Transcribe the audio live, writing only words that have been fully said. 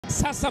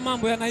Sasa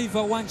mambo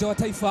yanaiva uwanja wa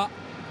Taifa.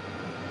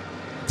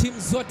 Timu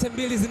zote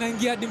mbili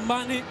zinaingia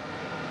dimbani.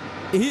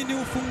 Hii ni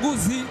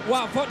ufunguzi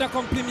wa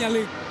Vodacom Premier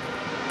League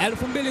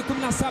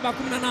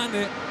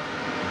 2017-18.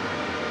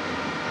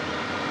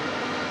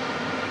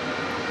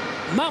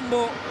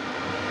 Mambo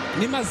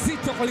ni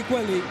mazito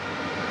kwelikweli.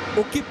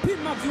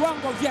 Ukipima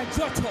viwango vya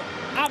joto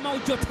ama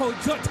ujoto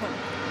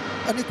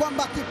ni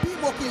kwamba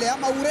kipimo kile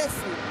ama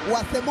urefu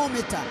wa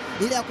thermometer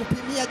ile ya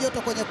kupimia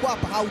joto kwenye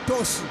kwapa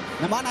hautoshi,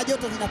 na maana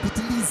joto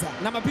linapitiliza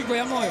na mapigo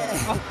ya moyo.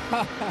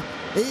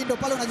 Hii ndio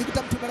pale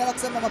unajikuta mtu badala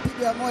kusema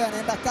mapigo ya moyo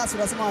yanaenda kasi,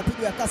 unasema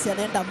mapigo ya kasi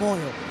yanaenda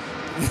moyo.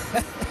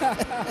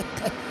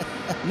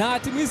 Na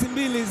timu hizi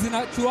mbili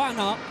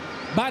zinachuana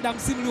baada ya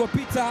msimu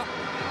uliopita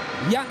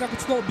Yanga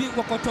kuchukua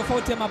ubingwa kwa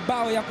tofauti ya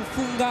mabao ya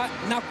kufunga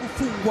na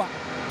kufungwa.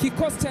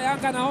 Kikosi cha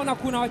Yanga naona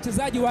kuna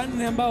wachezaji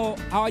wanne ambao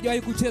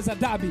hawajawahi kucheza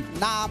dabi.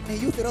 Na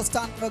ni Youth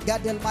Rostan,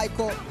 Gadiel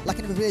Michael,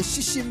 lakini vile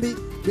Shishimbi,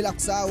 bila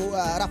kusahau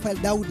Rafael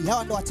Daudi.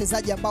 Hawa ndio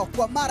wachezaji ambao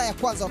kwa mara ya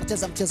kwanza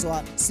wanacheza mchezo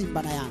wa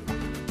Simba na Yanga.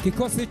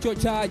 Kikosi hicho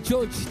cha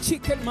George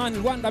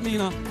Chickenman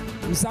Rwandamina,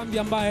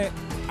 Mzambia ambaye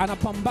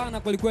anapambana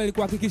kwelikweli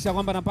kuhakikisha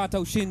kwamba anapata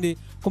ushindi.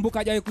 Kumbuka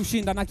hajawahi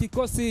kushinda, na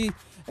kikosi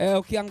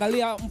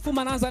ukiangalia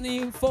mfumo anaanza ni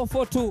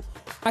 4-4-2.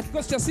 Na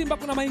kikosi cha Simba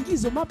kuna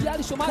maingizo mapya.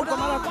 Ali Shomari kwa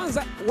mara ya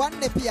kwanza,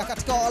 wanne pia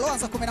katika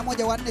walioanza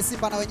 11 wanne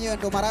Simba, na wenyewe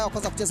ndio mara yao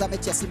kwanza kucheza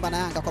mechi ya Simba na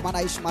Yanga, kwa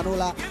maana Ishi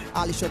Manula,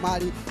 Ali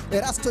Shomari,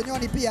 Erasto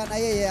Nyoni pia na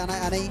yeye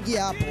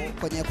anaingia hapo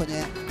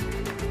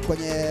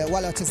kwenye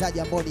wale wachezaji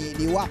ambao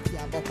ni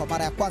wapya ambao kwa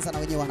mara ya kwanza na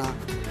wenyewe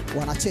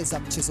wanacheza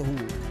mchezo huu.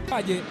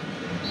 Aje.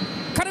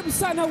 Karibu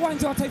sana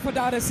uwanja wa Taifa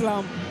Dar es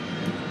Salaam.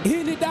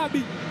 Hii ni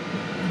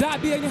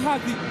dabi yenye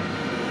hadhi,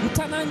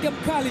 mtanange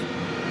mkali,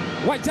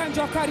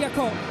 wajanja wa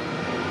Kariakoo.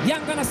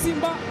 Yanga na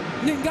Simba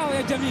ni ngao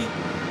ya jamii.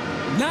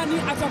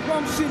 Nani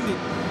atakuwa mshindi?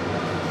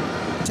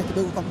 Cha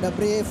kidogo kwa muda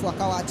mrefu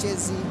akawa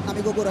achezi na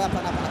migogoro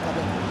hapa na hapa na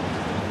kabla.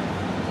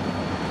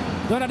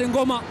 Donald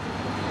Ngoma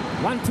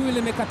 1-2 ile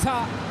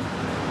imekataa.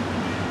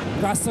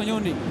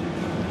 Rasonyoni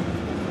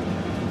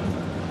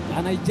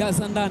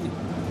anaijaza ndani.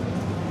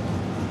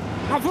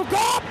 Avuka!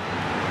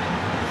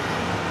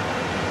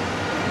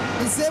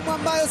 Ni sehemu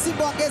ambayo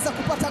Simba wangeweza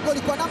kupata goli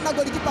kwa namna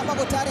golikipa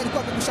ambavyo tayari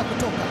alikuwa amekwisha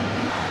kutoka.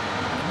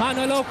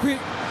 Manuel Okwi,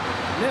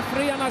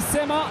 referee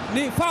anasema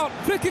ni foul,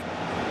 free kick.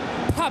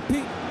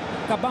 Papi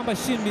Kabamba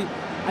Shimbi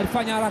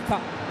alifanya haraka.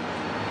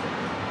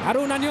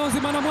 Haruna Nionzi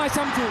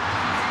manamwacha mtu.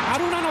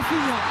 Haruna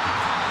anafinya.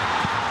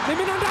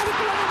 Mimi ndo ndani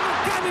kula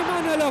namna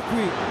Manuel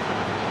Okwi.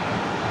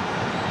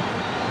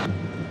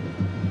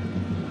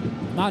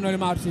 Manuel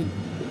Martin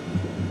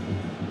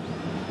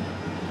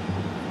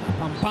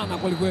pambana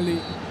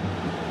kwelikweli.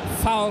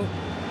 Foul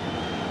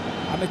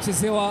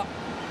amechezewa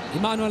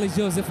Emmanuel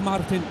Joseph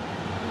Martin.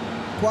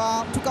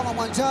 Kwa mtu kama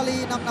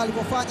Mwanjali namna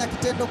alivyofanya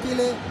kitendo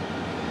kile,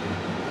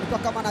 ilikuwa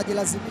kama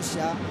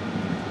anajilazimisha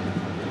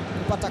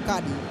kupata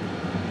kadi,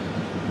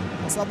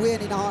 kwa sababu yeye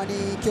ni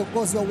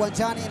kiongozi wa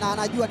uwanjani na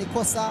anajua ni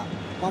kosa.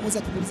 Mwamuzi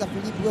akipuliza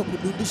filimbi wewe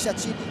kudundisha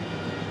chini.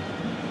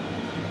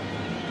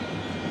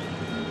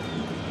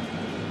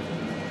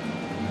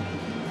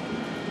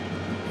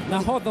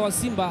 Nahodha wa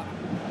Simba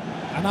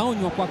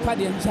anaonywa kwa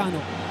kadi ya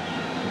njano.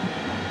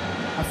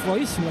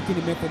 Afurahishi,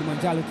 lakini Method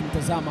Mwanjali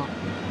ukimtazama,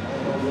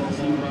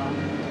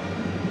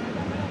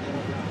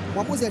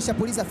 mwamuzi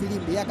alishapuliza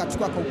filimbi, yeye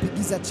akachukua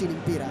akaupigiza chini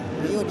mpira.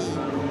 Hiyo ni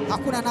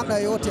hakuna namna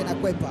yoyote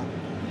inakwepa.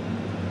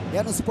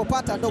 Yaani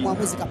usipopata ndo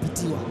mwamuzi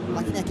kapitiwa,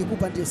 lakini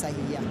akikupa ndio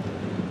sahihi yake.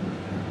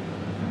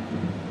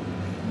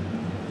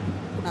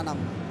 Kuna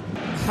namna.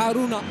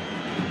 Haruna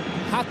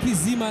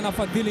Hakizima na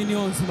Fadhili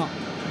Nionzima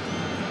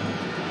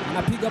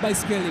anapiga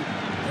baiskeli.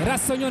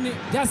 Rasonyoni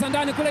jaza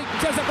ndani kule,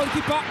 cheza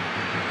golikipa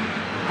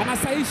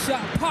anasaisha.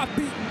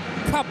 Papi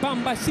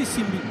Kabamba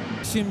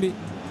Shimbi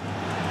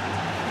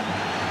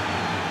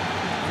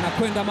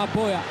anakwenda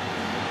Maboya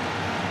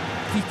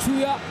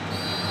Kichuya.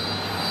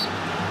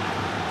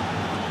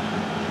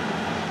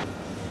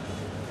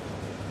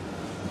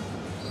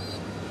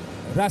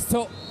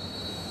 Rasto,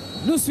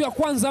 nusu ya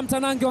kwanza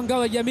mtanange wa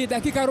Ngao ya Jamii,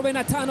 dakika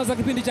 45 za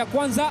kipindi cha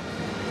kwanza.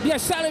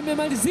 Biashara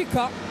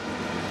imemalizika,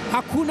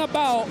 hakuna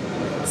bao.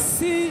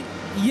 Si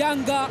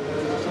Yanga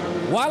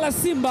wala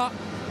Simba,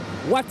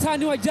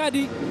 watani wa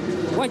jadi,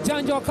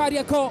 wajanja wa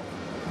Kariakoo,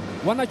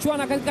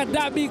 wanachuana katika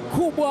dabi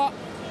kubwa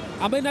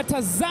ambayo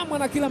inatazamwa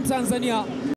na kila Mtanzania.